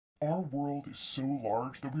Our world is so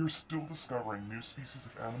large that we are still discovering new species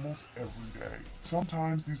of animals every day.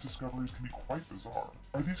 Sometimes these discoveries can be quite bizarre.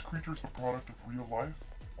 Are these creatures the product of real life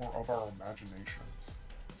or of our imaginations?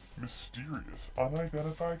 Mysterious,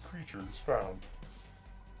 unidentified creatures found.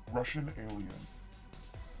 Russian alien.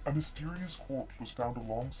 A mysterious corpse was found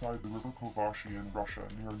alongside the River Kovashi in Russia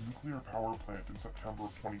near a nuclear power plant in September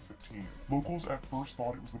of 2015. Locals at first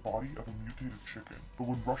thought it was the body of a mutated chicken, but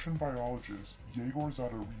when Russian biologist Yegor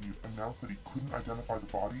Zadarev announced that he couldn't identify the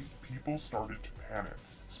body, people started to panic.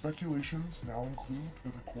 Speculations now include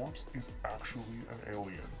that the corpse is actually an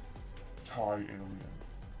alien. Thai alien.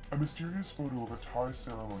 A mysterious photo of a Thai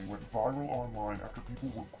ceremony went viral online after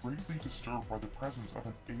people were greatly disturbed by the presence of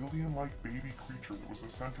an alien-like baby creature that was the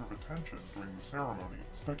center of attention during the ceremony.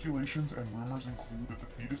 Speculations and rumors include that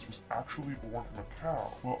the fetus was actually born from a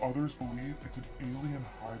cow, while others believe it's an alien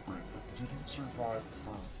hybrid that didn't survive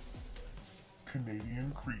birth.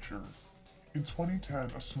 Canadian creature. In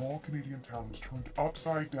 2010, a small Canadian town was turned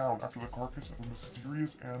upside down after the carcass of a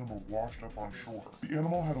mysterious animal washed up on shore. The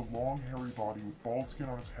animal had a long, hairy body with bald skin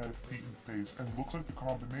on its head, feet, and face, and looks like the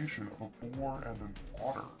combination of a boar and an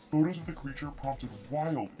otter. Photos of the creature prompted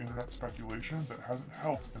wild internet speculation that hasn't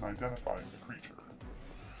helped in identifying the creature.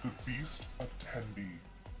 The Beast of Tenby.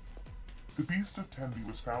 The Beast of Tenby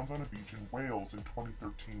was found on a beach in Wales in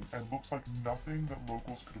 2013 and looks like nothing that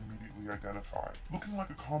locals could immediately identify. Looking like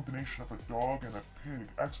a combination of a dog and a pig,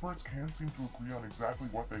 experts can't seem to agree on exactly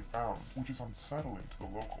what they found, which is unsettling to the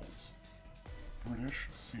locals. British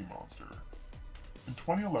sea monster. In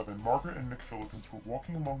 2011, Margaret and Nick Philippines were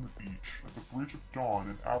walking along the beach at the Bridge of Dawn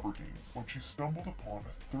in Aberdeen when she stumbled upon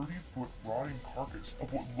a 30-foot rotting carcass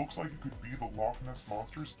of what looks like it could be the Loch Ness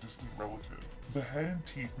Monster's distant relative. The head and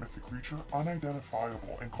teeth make the creature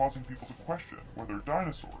unidentifiable and causing people to question whether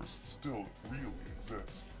dinosaurs still really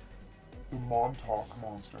exist. The Montauk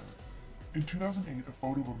Monster. In 2008, a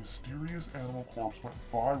photo of a mysterious animal corpse went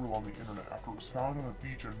viral on the internet after it was found on a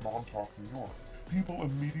beach in Montauk, New York. People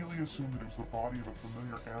immediately assumed that it was the body of a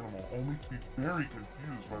familiar animal, only to be very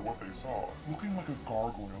confused by what they saw. Looking like a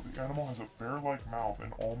gargoyle, the animal has a bear-like mouth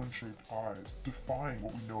and almond-shaped eyes, defying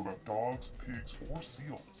what we know about dogs, pigs, or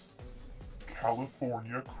seals.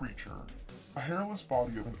 California creature. A hairless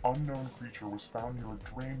body of an unknown creature was found near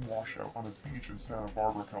a drain washout on a beach in Santa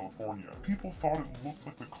Barbara, California. People thought it looked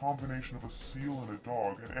like the combination of a seal and a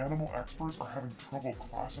dog, and animal experts are having trouble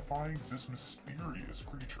classifying this mysterious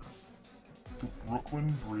creature. The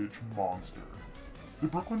Brooklyn Bridge Monster. The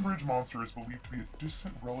Brooklyn Bridge Monster is believed to be a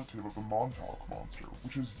distant relative of the Montauk Monster,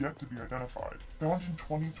 which has yet to be identified. Found in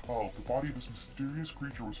 2012, the body of this mysterious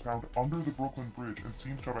creature was found under the Brooklyn Bridge and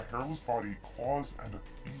seems to have a hairless body, claws, and a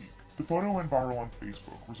beak. The photo went viral on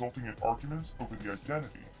Facebook, resulting in arguments over the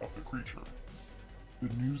identity of the creature.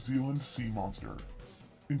 The New Zealand Sea Monster.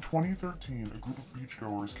 In 2013, a group of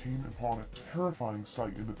beachgoers came upon a terrifying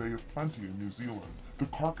sight in the Bay of Plenty in New Zealand. The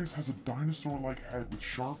carcass has a dinosaur-like head with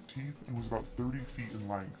sharp teeth and was about 30 feet in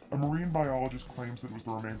length. A marine biologist claims that it was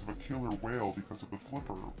the remains of a killer whale because of the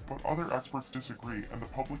flipper, but other experts disagree and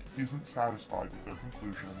the public isn't satisfied with their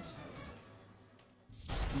conclusions.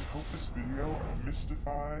 We hope this video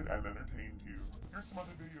mystified and entertained you. Here's some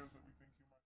other videos that we